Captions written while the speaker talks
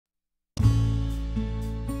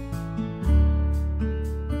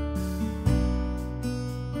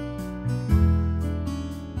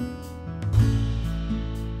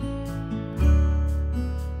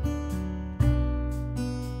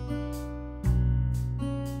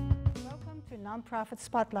nonprofit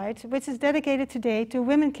Spotlight, which is dedicated today to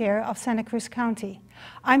WomenCare of Santa Cruz County.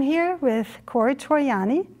 I'm here with Corey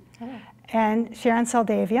Troiani and Sharon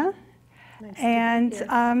Saldavia. Nice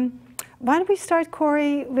and why don't we start,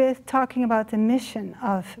 Corey, with talking about the mission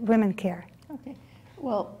of WomenCare? Okay.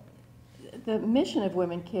 Well, the mission of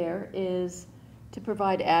WomenCare is to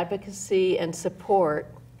provide advocacy and support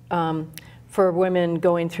for women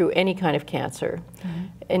going through any kind of cancer,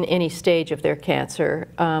 in any stage of their cancer.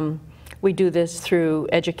 We do this through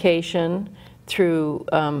education, through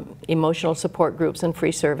emotional support groups and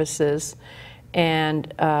free services,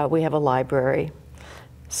 and we have a library.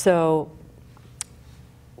 So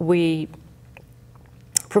we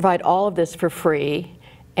provide all of this for free,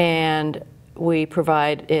 and we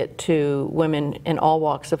provide it to women in all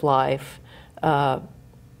walks of life. I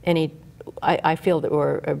feel that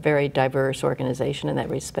we're a very diverse organization in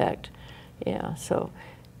that respect. Yeah, so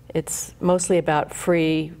it's mostly about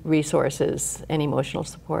free resources and emotional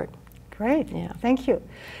support. Great, yeah. Thank you.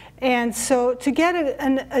 And so to get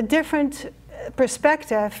a different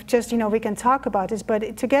perspective, just, we can talk about this,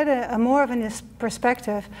 but to get a more of a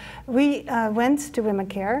perspective, we went to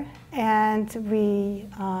WomenCare and we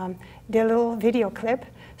did a little video clip.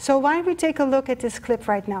 So why don't we take a look at this clip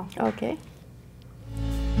right now? Okay.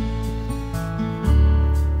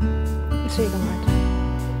 So you can watch.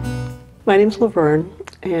 My name is Laverne,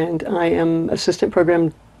 and I am Assistant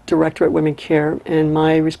Program Director at WomenCare, and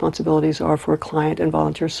my responsibilities are for client and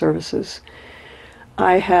volunteer services.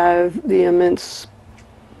 I have the immense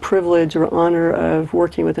privilege or honor of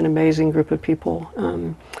working with an amazing group of people.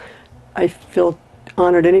 I feel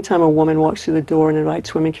honored anytime a woman walks through the door and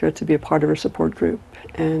invites WomenCare to be a part of her support group,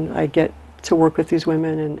 and I get to work with these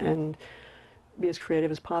women and be as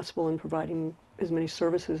creative as possible in providing as many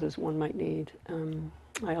services as one might need.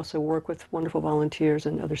 I also work with wonderful volunteers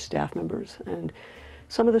and other staff members, and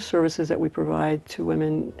some of the services that we provide to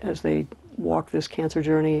women as they walk this cancer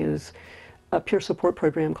journey is a peer support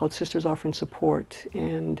program called Sisters Offering Support.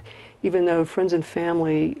 And even though friends and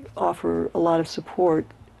family offer a lot of support,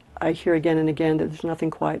 I hear again and again that there's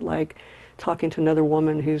nothing quite like talking to another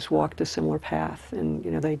woman who's walked a similar path, and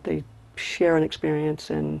they share an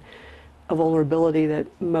experience and a vulnerability that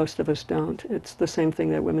most of us don't. It's the same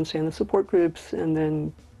thing that women say in the support groups, and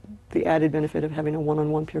then the added benefit of having a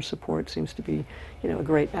one-on-one peer support seems to be, a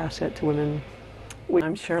great asset to women.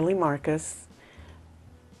 I'm Shirley Marcus.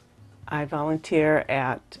 I volunteer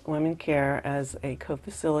at WomenCare as a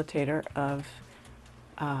co-facilitator of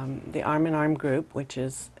the Arm in Arm group, which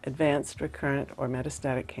is advanced, recurrent, or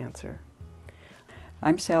metastatic cancer.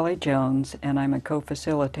 I'm Sally Jones, and I'm a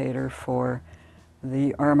co-facilitator for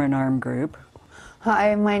the Arm in Arm group.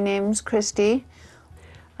 Hi, my name's Christy.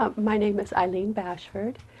 My name is Eileen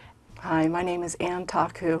Bashford. Hi, my name is Ann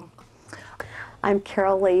Taku. I'm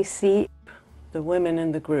Carol Lacey. The women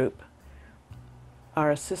in the group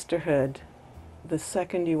are a sisterhood the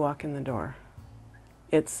second you walk in the door.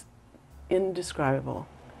 It's indescribable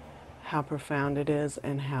how profound it is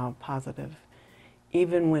and how positive,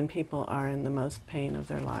 even when people are in the most pain of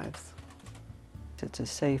their lives. It's a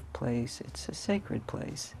safe place, it's a sacred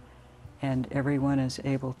place, and everyone is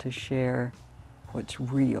able to share what's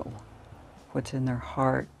real, what's in their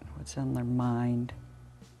heart, what's in their mind.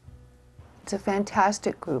 It's a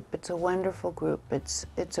fantastic group. It's a wonderful group. It's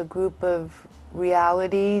a group of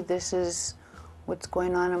reality. This is what's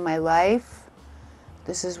going on in my life.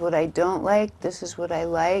 This is what I don't like. This is what I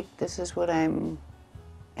like. This is what I'm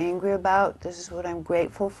angry about. This is what I'm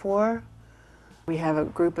grateful for. We have a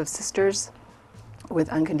group of sisters with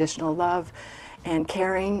unconditional love and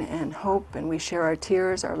caring and hope, and we share our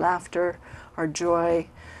tears, our laughter, our joy,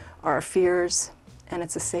 our fears, and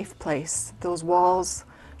it's a safe place. Those walls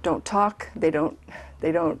don't talk, they don't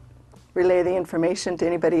relay the information to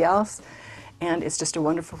anybody else, and it's just a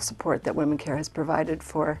wonderful support that WomenCare has provided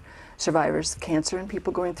for survivors of cancer and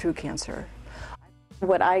people going through cancer.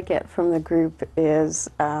 What I get from the group is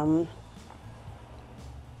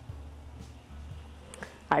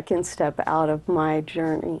I can step out of my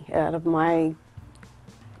journey, out of my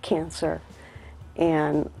cancer,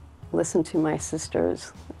 and listen to my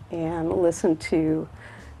sisters and listen to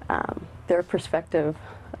their perspective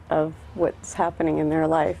of what's happening in their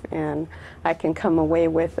life, and I can come away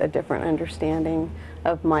with a different understanding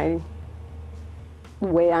of my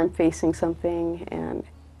way I'm facing something, and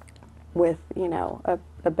with, a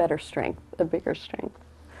better strength, a bigger strength.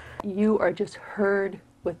 You are just heard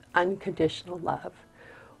with unconditional love.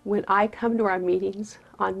 When I come to our meetings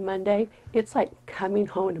on Monday, it's like coming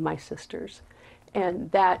home to my sisters, and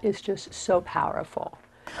that is just so powerful.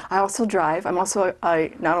 I also drive. I'm also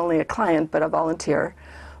not only a client, but a volunteer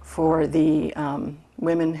for the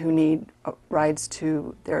women who need rides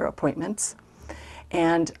to their appointments.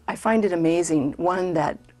 And I find it amazing, one,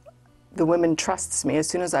 that the women trusts me. As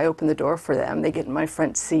soon as I open the door for them, they get in my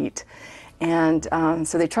front seat. And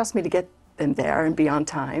so they trust me to get them there and be on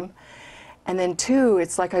time. And then two,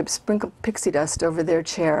 it's like I sprinkle pixie dust over their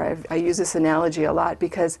chair. I use this analogy a lot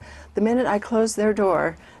because the minute I close their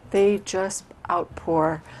door, they just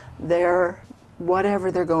outpour their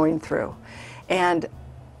whatever they're going through. And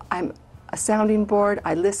I'm a sounding board.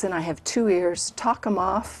 I listen. I have 2 ears. Talk them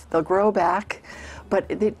off. They'll grow back. But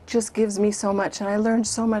it just gives me so much, and I learned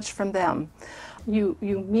so much from them. You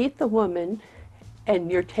meet the woman,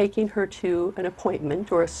 and you're taking her to an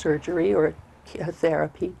appointment or a surgery or a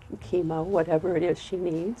therapy, chemo, whatever it is she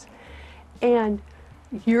needs. And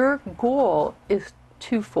your goal is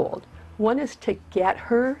twofold. One is to get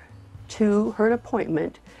her to her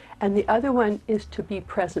appointment, and the other one is to be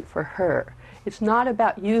present for her. It's not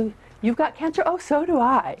about you, you've got cancer, oh, so do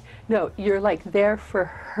I. No, you're like there for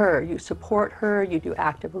her. You support her, you do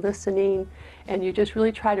active listening, and you just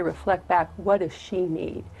really try to reflect back, what does she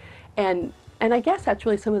need? And I guess that's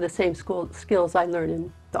really some of the same skills I learned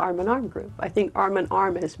in the Arm in Arm group. I think Arm in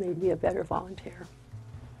Arm has made me a better volunteer.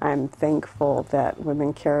 I'm thankful that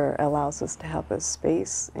WomenCare allows us to have this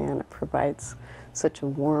space, and it provides such a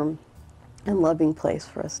warm and loving place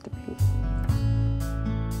for us to be.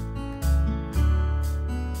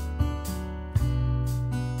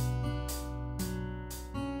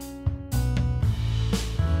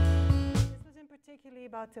 This was in particularly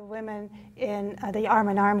about the women in the Arm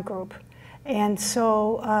in Arm group. And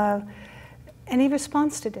so, any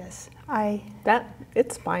response to this?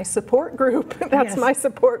 It's my support group. That's Yes. my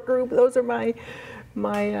support group. Those are my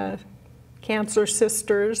cancer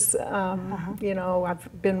sisters. You know,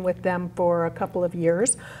 I've been with them for a couple of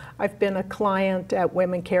years. I've been a client at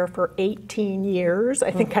WomenCare for 18 years. I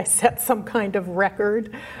think I set some kind of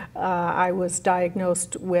record. I was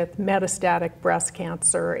diagnosed with metastatic breast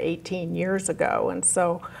cancer 18 years ago, and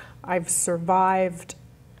so I've survived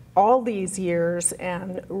all these years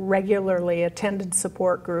and regularly attended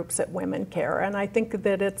support groups at WomenCare. And I think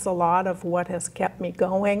that it's a lot of what has kept me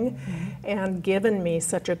going and given me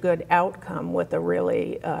such a good outcome with a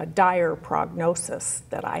really dire prognosis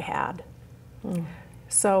that I had.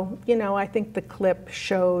 So, you know, I think the clip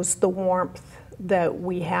shows the warmth that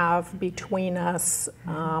we have between us,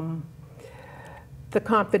 the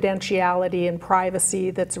confidentiality and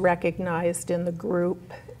privacy that's recognized in the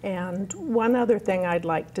group. And one other thing I'd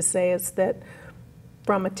like to say is that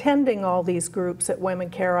from attending all these groups at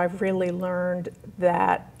WomenCare, I've really learned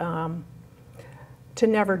that to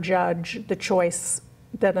never judge the choice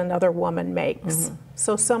that another woman makes.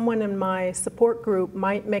 So someone in my support group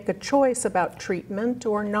might make a choice about treatment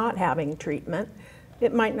or not having treatment.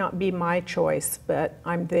 It might not be my choice, but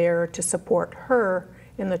I'm there to support her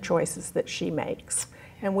in the choices that she makes.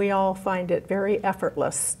 And we all find it very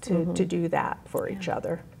effortless to do that for each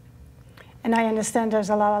other. And I understand there's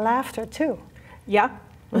a lot of laughter too. Yeah.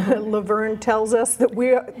 Laverne tells us that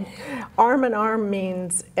Arm in Arm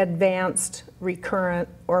means advanced, recurrent,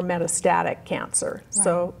 or metastatic cancer. Right.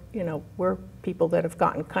 So, you know, we're people that have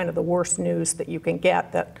gotten kind of the worst news that you can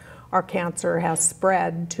get, that our cancer has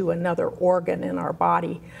spread to another organ in our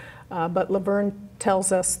body. But Laverne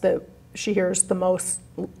tells us that she hears the most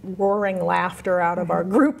roaring laughter out of our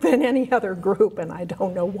group than any other group, and I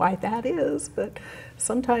don't know why that is, but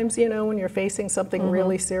sometimes, you know, when you're facing something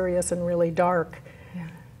really serious and really dark,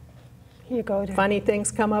 you go there. Funny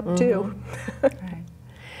things come up too. Right.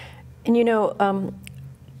 And you know,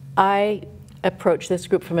 I approach this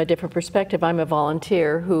group from a different perspective. I'm a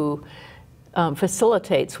volunteer who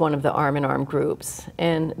facilitates one of the Arm in Arm groups,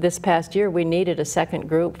 and this past year we needed a second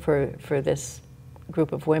group for this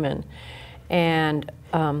group of women, and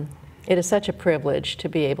it is such a privilege to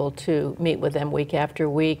be able to meet with them week after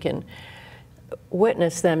week and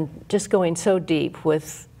witness them just going so deep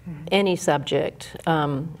with any subject.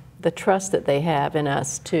 The trust that they have in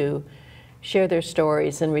us to share their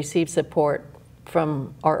stories and receive support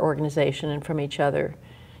from our organization and from each other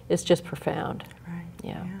is just profound. Right.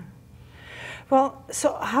 Yeah. Well,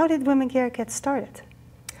 so how did WomenCare get started?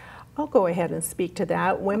 I'll go ahead and speak to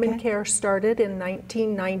that. WomenCare started in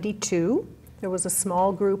 1992. There was a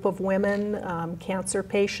small group of women, cancer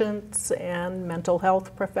patients and mental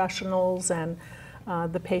health professionals, and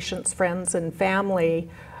the patient's friends and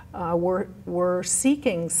family were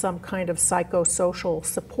seeking some kind of psychosocial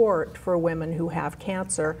support for women who have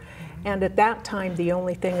cancer. And at that time, the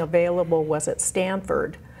only thing available was at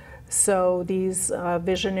Stanford. So these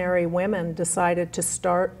visionary women decided to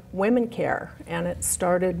start WomenCare, and it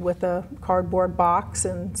started with a cardboard box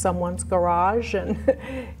in someone's garage, and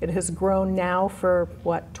it has grown now for,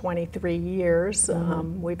 what, 23 years.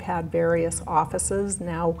 We've had various offices.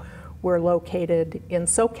 Now we're located in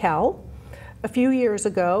SoCal. A few years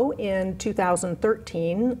ago, in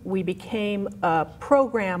 2013, we became a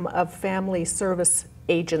program of Family Service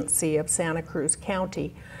Agency of Santa Cruz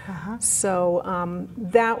County. So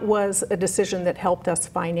that was a decision that helped us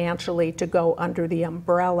financially to go under the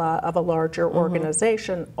umbrella of a larger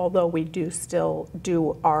organization, although we do still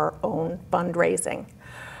do our own fundraising.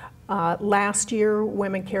 Last year,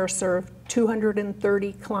 WomenCare served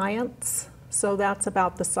 230 clients, so that's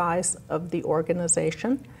about the size of the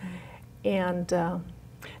organization. And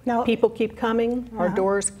now people keep coming, our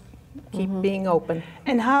doors keep being open.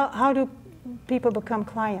 And how do people become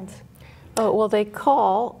clients? Oh, well, they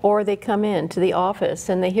call or they come in to the office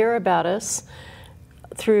and they hear about us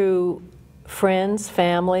through friends,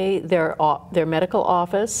 family. Their medical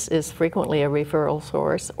office is frequently a referral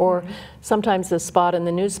source, or sometimes a spot in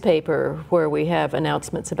the newspaper where we have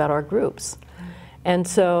announcements about our groups. And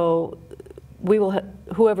so we will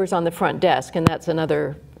whoever's on the front desk, and that's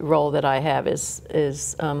another role that I have,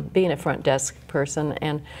 is being a front desk person,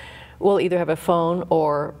 and we'll either have a phone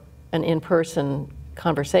or an in-person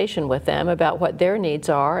conversation with them about what their needs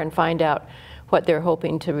are and find out what they're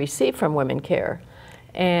hoping to receive from WomenCare.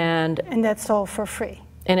 And that's all for free.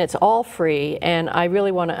 And it's all free. And I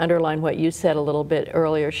really want to underline what you said a little bit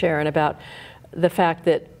earlier, Sharon, about the fact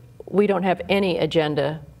that we don't have any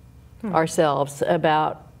agenda ourselves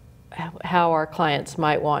about how our clients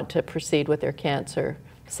might want to proceed with their cancer.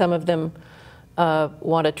 Some of them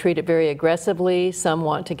want to treat it very aggressively, some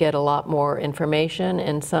want to get a lot more information,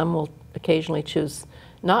 and some will occasionally choose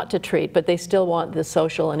not to treat, but they still want the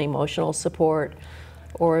social and emotional support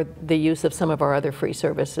or the use of some of our other free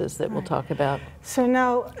services that we'll talk about. So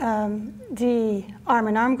now the Arm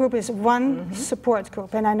in Arm group is one support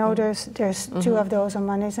group, and I know there's two of those on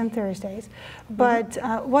Mondays and Thursdays. But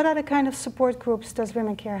what other kind of support groups does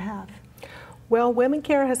WomenCare have? Well,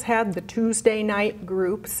 WomenCare has had the Tuesday night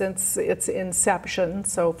group since its inception.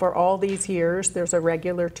 So for all these years, there's a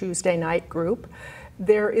regular Tuesday night group.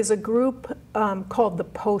 There is a group called the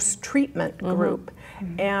post-treatment group,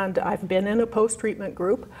 and I've been in a post-treatment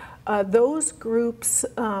group. Those groups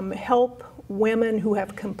help women who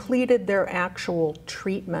have completed their actual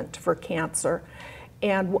treatment for cancer.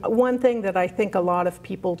 And one thing that I think a lot of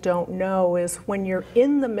people don't know is when you're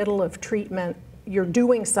in the middle of treatment, you're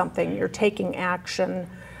doing something, you're taking action.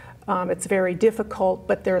 It's very difficult,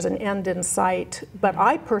 but there's an end in sight. But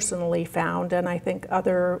I personally found, and I think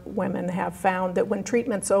other women have found, that when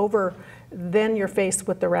treatment's over, then you're faced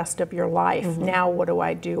with the rest of your life. Now what do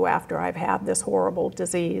I do after I've had this horrible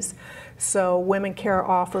disease? So WomenCare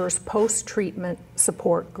offers post-treatment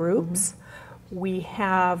support groups. We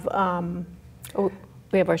have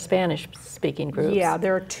we have our Spanish-speaking groups. Yeah,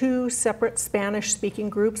 there are two separate Spanish-speaking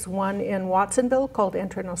groups, one in Watsonville called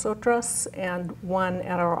Entre Nosotras, and one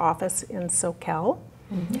at our office in SoCal.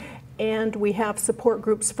 And we have support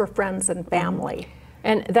groups for friends and family.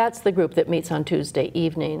 And that's the group that meets on Tuesday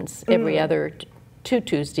evenings, every other two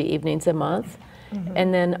Tuesday evenings a month.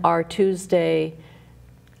 And then our Tuesday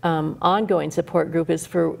ongoing support group is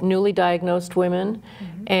for newly diagnosed women,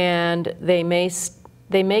 and they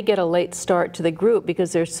may get a late start to the group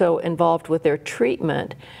because they're so involved with their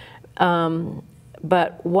treatment.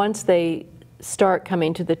 But once they start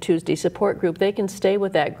coming to the Tuesday support group, they can stay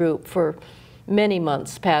with that group for many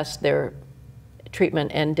months past their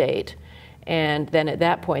treatment end date. And then at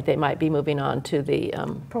that point, they might be moving on to the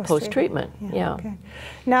post-treatment. Okay.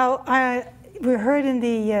 Now, we heard in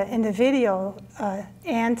the video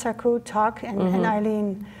Anne Sarku talk and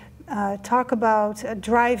Eileen talk about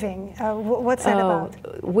driving. What's that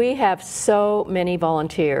about? We have so many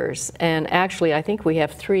volunteers, and actually I think we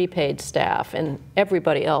have 3 paid staff, and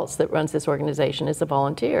everybody else that runs this organization is a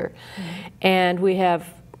volunteer. And we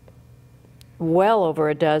have well over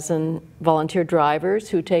a dozen volunteer drivers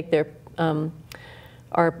who take their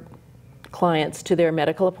our clients to their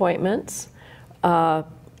medical appointments.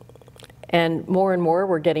 And more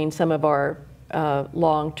we're getting some of our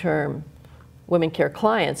long-term WomenCare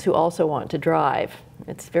clients who also want to drive.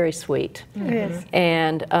 It's very sweet. It is.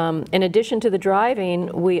 And in addition to the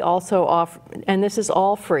driving, we also offer, and this is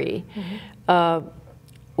all free,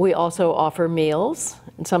 we also offer meals.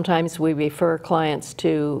 And sometimes we refer clients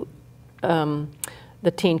to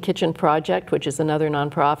the Teen Kitchen Project, which is another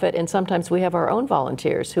nonprofit, and sometimes we have our own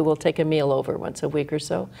volunteers who will take a meal over once a week or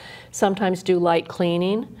so. Sometimes do light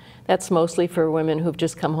cleaning. That's mostly for women who've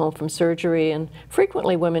just come home from surgery, and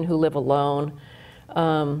frequently women who live alone,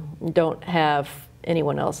 don't have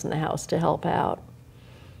anyone else in the house to help out.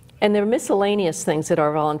 And there are miscellaneous things that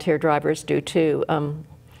our volunteer drivers do too.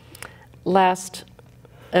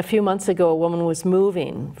 A few months ago, a woman was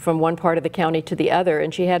moving from one part of the county to the other,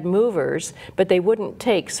 and she had movers, but they wouldn't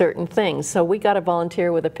take certain things. So we got a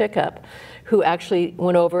volunteer with a pickup who actually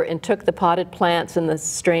went over and took the potted plants and the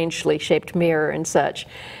strangely shaped mirror and such.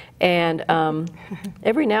 And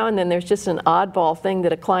every now and then there's just an oddball thing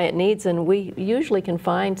that a client needs, and we usually can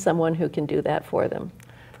find someone who can do that for them.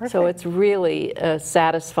 Perfect. So it's really a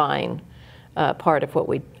satisfying part of what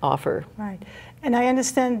we offer. Right. And I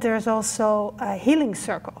understand there's also healing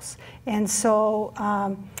circles. And so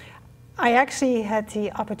I actually had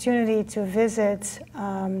the opportunity to visit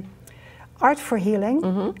Art for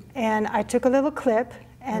Healing, and I took a little clip.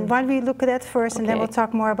 And why don't we look at that first, and then we'll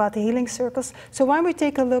talk more about the healing circles. So why don't we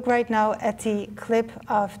take a look right now at the clip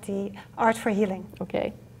of the Art for Healing.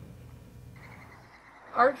 Okay.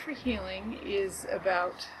 Art for Healing is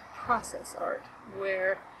about process art,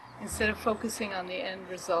 where instead of focusing on the end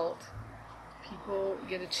result, people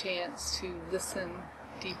get a chance to listen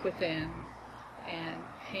deep within and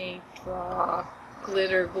paint, draw,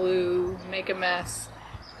 glitter, glue, make a mess.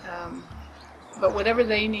 But whatever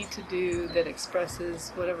they need to do that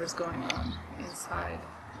expresses whatever's going on inside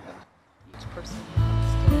of each person.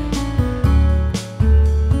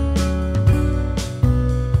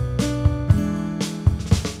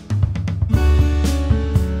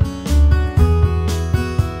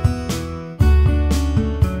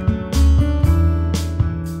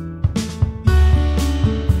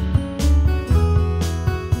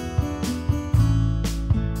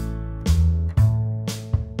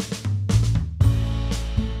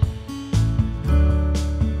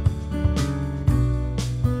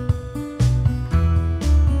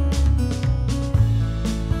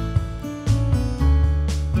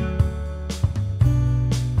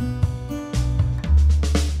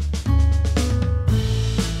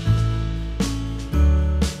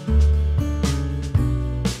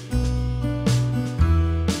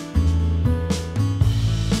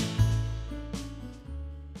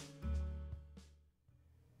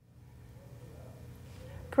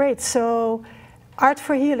 Great. So Art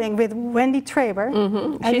for Healing with Wendy Traber.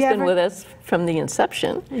 She's been with us from the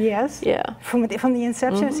inception. Yes. Yeah. From the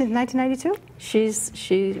inception since 1992?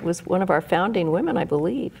 She was one of our founding women, I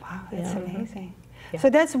believe. Wow, that's amazing. Yeah. So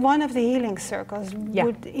that's one of the healing circles. Yeah.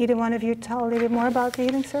 Would either one of you tell a little bit more about the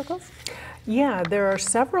healing circles? Yeah, there are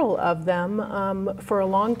several of them. For a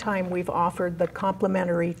long time, we've offered the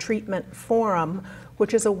Complementary Treatment Forum,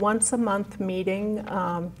 which is a once-a-month meeting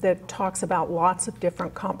that talks about lots of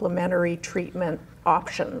different complementary treatment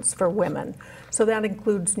options for women. So that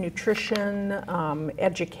includes nutrition,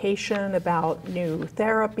 education about new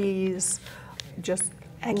therapies, just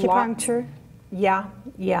acupuncture.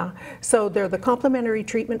 Yeah. So there's the Complementary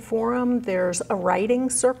Treatment Forum, there's a writing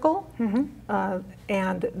circle,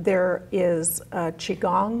 and there is a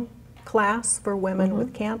Qigong class for women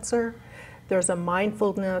with cancer. There's a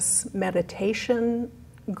mindfulness meditation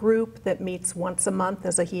group that meets once a month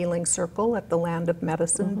as a healing circle at the Land of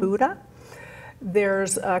Medicine Buddha.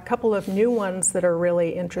 There's a couple of new ones that are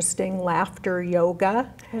really interesting, laughter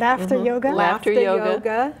yoga. Laughter yoga? Laughter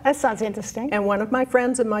yoga. That sounds interesting. And one of my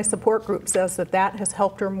friends in my support group says that that has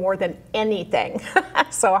helped her more than anything.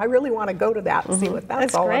 So I really want to go to that and see what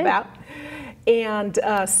that's all about. And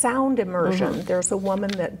sound immersion. There's a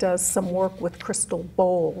woman that does some work with crystal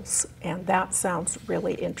bowls, and that sounds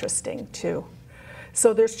really interesting too.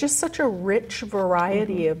 So there's just such a rich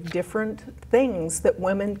variety of different things that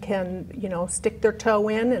women can, stick their toe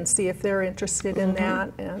in and see if they're interested in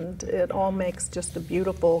that, and it all makes just a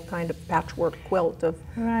beautiful kind of patchwork quilt of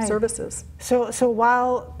services. So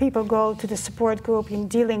while people go to the support group in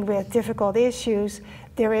dealing with difficult issues,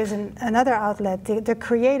 there is another outlet, the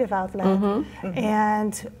creative outlet,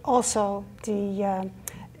 and also the,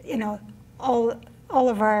 all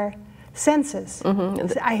of our senses.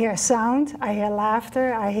 I hear sound, I hear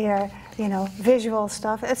laughter, I hear, visual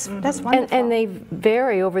stuff. That's wonderful. And they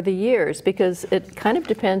vary over the years because it kind of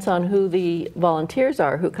depends on who the volunteers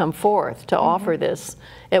are who come forth to offer this.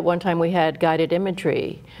 At one time we had guided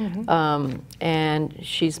imagery, and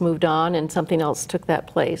she's moved on and something else took that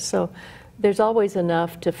place. So there's always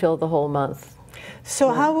enough to fill the whole month.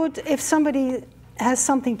 So how would, if somebody has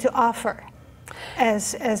something to offer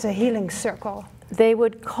as a healing circle? They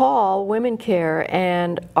would call WomenCare,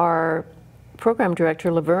 and our program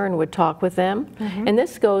director, Laverne, would talk with them. And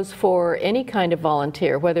this goes for any kind of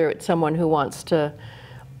volunteer, whether it's someone who wants to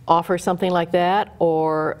offer something like that,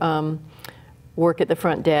 or work at the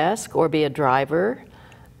front desk, or be a driver.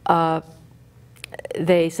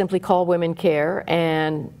 They simply call WomenCare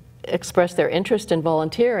and express their interest in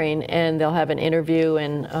volunteering, and they'll have an interview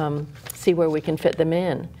and see where we can fit them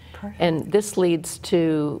in. Perfect. And this leads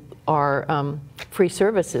to our free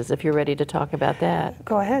services, if you're ready to talk about that.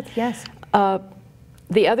 Go ahead, yes.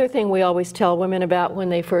 The other thing we always tell women about when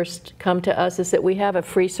they first come to us is that we have a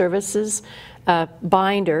free services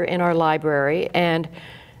binder in our library, and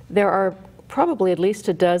there are probably at least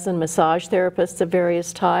a dozen massage therapists of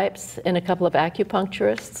various types, and a couple of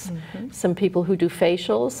acupuncturists, some people who do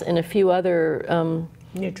facials, and a few other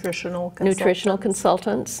nutritional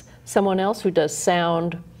consultants, someone else who does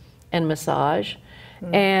sound and massage.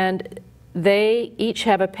 And they each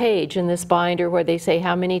have a page in this binder where they say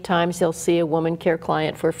how many times they'll see a WomenCare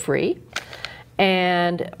client for free.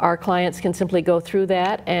 And our clients can simply go through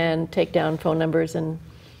that and take down phone numbers and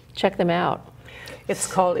check them out. It's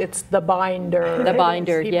the binder. The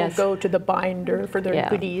binder, People yes. go to the binder for their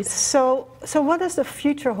goodies. So what does the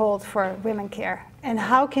future hold for WomenCare? And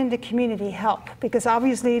how can the community help? Because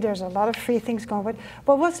obviously there's a lot of free things going on.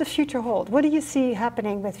 But what's the future hold? What do you see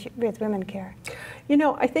happening with WomenCare? You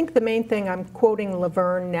know, I think the main thing, I'm quoting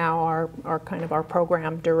Laverne now, our kind of our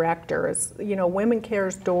program director, is, you know,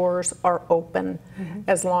 WomenCare's doors are open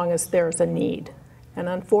as long as there's a need. And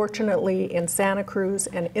unfortunately, in Santa Cruz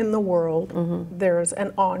and in the world, there's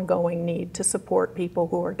an ongoing need to support people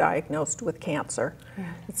who are diagnosed with cancer.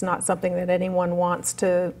 It's not something that anyone wants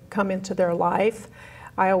to come into their life.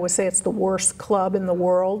 I always say it's the worst club in the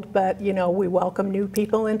world, but you know, we welcome new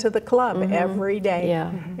people into the club every day.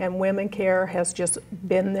 And WomenCare has just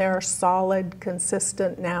been there, solid,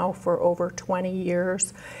 consistent now for over 20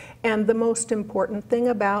 years. And the most important thing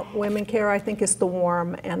about WomenCare, I think, is the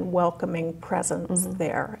warm and welcoming presence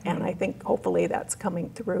there. And I think hopefully that's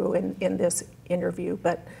coming through in this interview.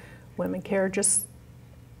 But WomenCare, just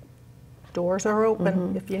doors are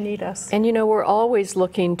open if you need us. And you know, we're always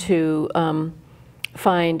looking to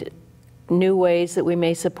find new ways that we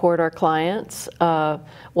may support our clients.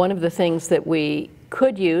 One of the things that we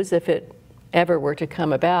could use, if it ever were to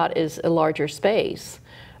come about, is a larger space.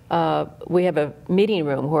 We have a meeting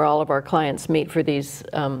room where all of our clients meet for these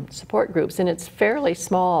support groups, and it's fairly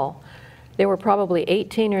small. There were probably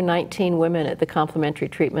 18 or 19 women at the complimentary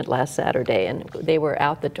treatment last Saturday, and they were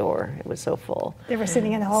out the door. It was so full. They were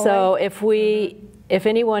sitting in the hallway. So if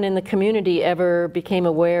anyone in the community ever became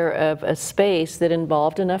aware of a space that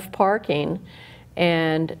involved enough parking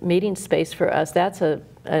and meeting space for us, that's a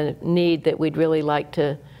need that we'd really like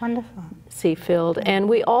to see filled. And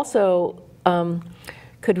we also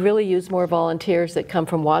could really use more volunteers that come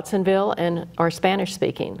from Watsonville and are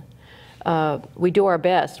Spanish-speaking. We do our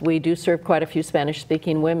best. We do serve quite a few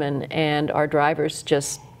Spanish-speaking women, and our drivers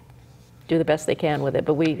just do the best they can with it,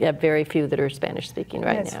 but we have very few that are Spanish-speaking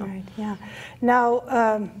right now. That's right, yeah.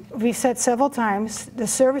 Now, we said several times, the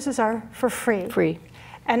services are for free. Free.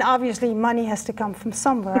 And obviously money has to come from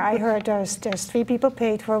somewhere. I heard there's 3 people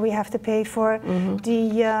paid for. We have to pay for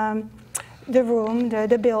the room,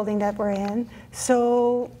 the building that we're in.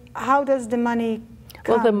 So how does the money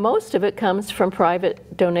come? Well, the most of it comes from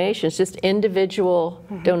private donations, just individual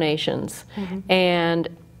donations. And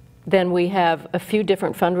then we have a few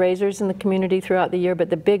different fundraisers in the community throughout the year,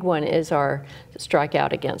 but the big one is our Strike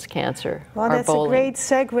Out Against Cancer. Well, that's a great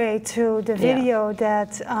segue to the video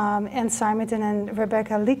that Ann Simonton and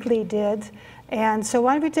Rebecca Leakley did. And so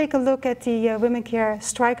why don't we take a look at the WomenCare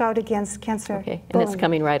Strike Out Against Cancer. Okay, and it's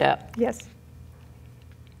coming right up. Yes.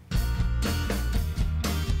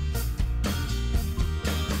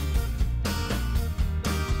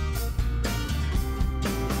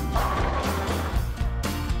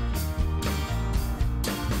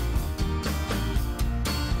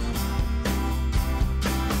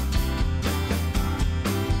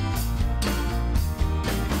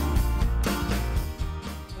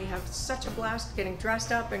 Such a blast getting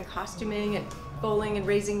dressed up and costuming and bowling and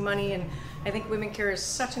raising money, and I think WomenCare is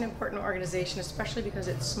such an important organization, especially because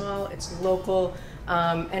it's small, it's local,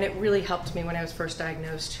 and it really helped me when I was first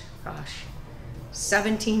diagnosed, gosh,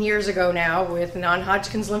 17 years ago now with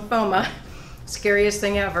non-Hodgkin's lymphoma. Scariest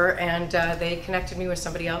thing ever, and they connected me with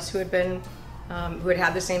somebody else who had been, who had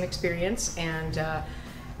had the same experience, and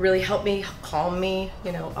really helped me, calm me,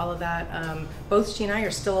 you know, all of that. Both she and I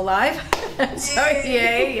are still alive, so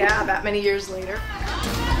yay, yeah, that many years later.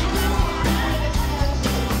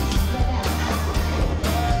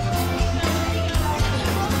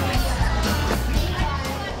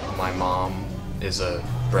 My mom is a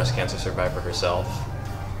breast cancer survivor herself,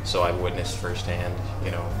 so I witnessed firsthand,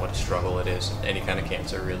 you know, what a struggle it is, any kind of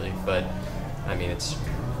cancer really. But I mean,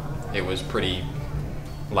 it was pretty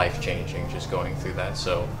life-changing just going through that.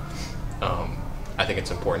 So I think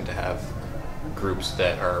it's important to have groups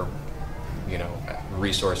that are, you know,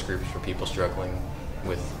 resource groups for people struggling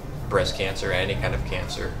with breast cancer, any kind of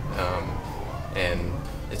cancer, and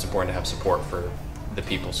it's important to have support for the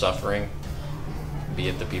people suffering, be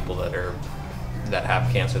it the people that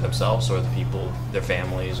have cancer themselves, or the people, their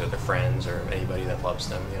families, or their friends, or anybody that loves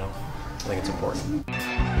them. You know, I think it's important.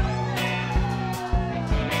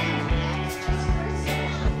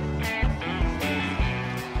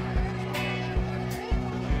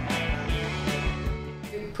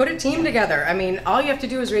 Put a team together. I mean, all you have to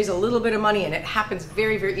do is raise a little bit of money, and it happens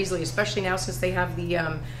very, very easily, especially now since they have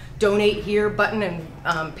the donate here button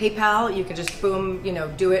and PayPal. You can just boom, you know,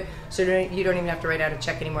 do it, so you don't even have to write out a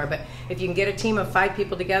check anymore. But if you can get a team of 5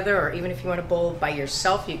 people together, or even if you want to bowl by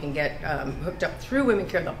yourself, you can get hooked up through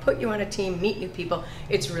WomenCare. They'll put you on a team, meet new people.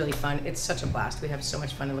 It's really fun. It's such a blast. We have so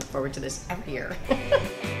much fun and look forward to this every year.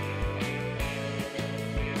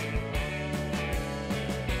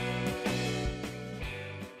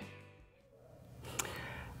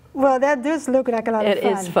 Well, that does look like a lot of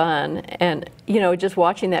fun. It is fun. And, you know, just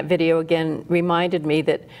watching that video again reminded me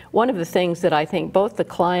that one of the things that I think both the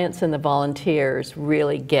clients and the volunteers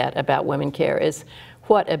really get about WomenCare is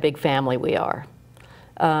what a big family we are.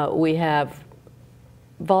 We have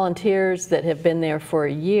volunteers that have been there for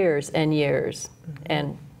years and years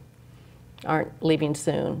and aren't leaving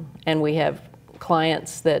soon. And we have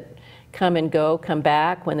clients that come and go, come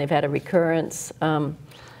back when they've had a recurrence.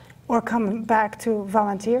 Or come back to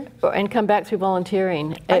volunteer? And come back through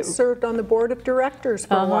volunteering. I served on the board of directors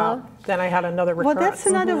for a while. Then I had another recurrence. Well, that's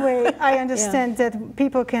another way I understand that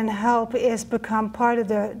people can help is become part of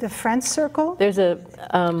the Friends Circle. There's a,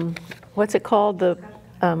 what's it called? The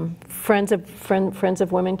Friends of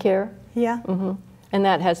WomenCare? Yeah. Mm-hmm. And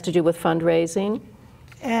that has to do with fundraising.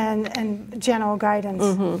 And general guidance.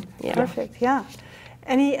 Mm-hmm. Yeah. Perfect, yeah.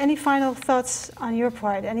 Any final thoughts on your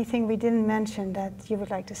part? Anything we didn't mention that you would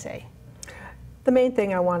like to say? The main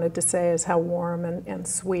thing I wanted to say is how warm and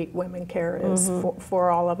sweet WomenCare is for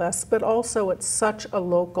all of us, but also it's such a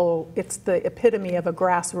local, it's the epitome of a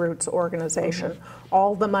grassroots organization.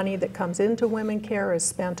 All the money that comes into WomenCare is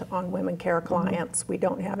spent on WomenCare clients. We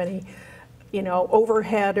don't have any, you know,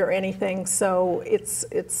 overhead or anything, so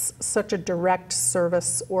it's such a direct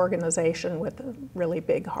service organization with a really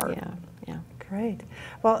big heart. Yeah, yeah. Great.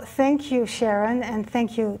 Well, thank you, Sharon, and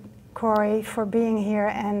thank you, Corey, for being here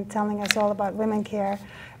and telling us all about WomenCare.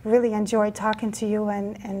 Really enjoyed talking to you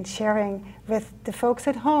and sharing with the folks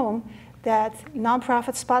at home that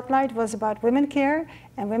Nonprofit Spotlight was about WomenCare,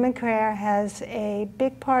 and WomenCare has a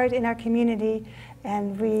big part in our community,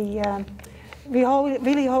 and we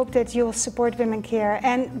really hope that you'll support WomenCare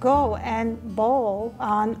and go and bowl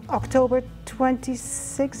on October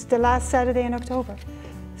 26th, the last Saturday in October.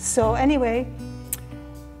 So anyway,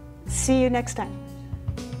 see you next time.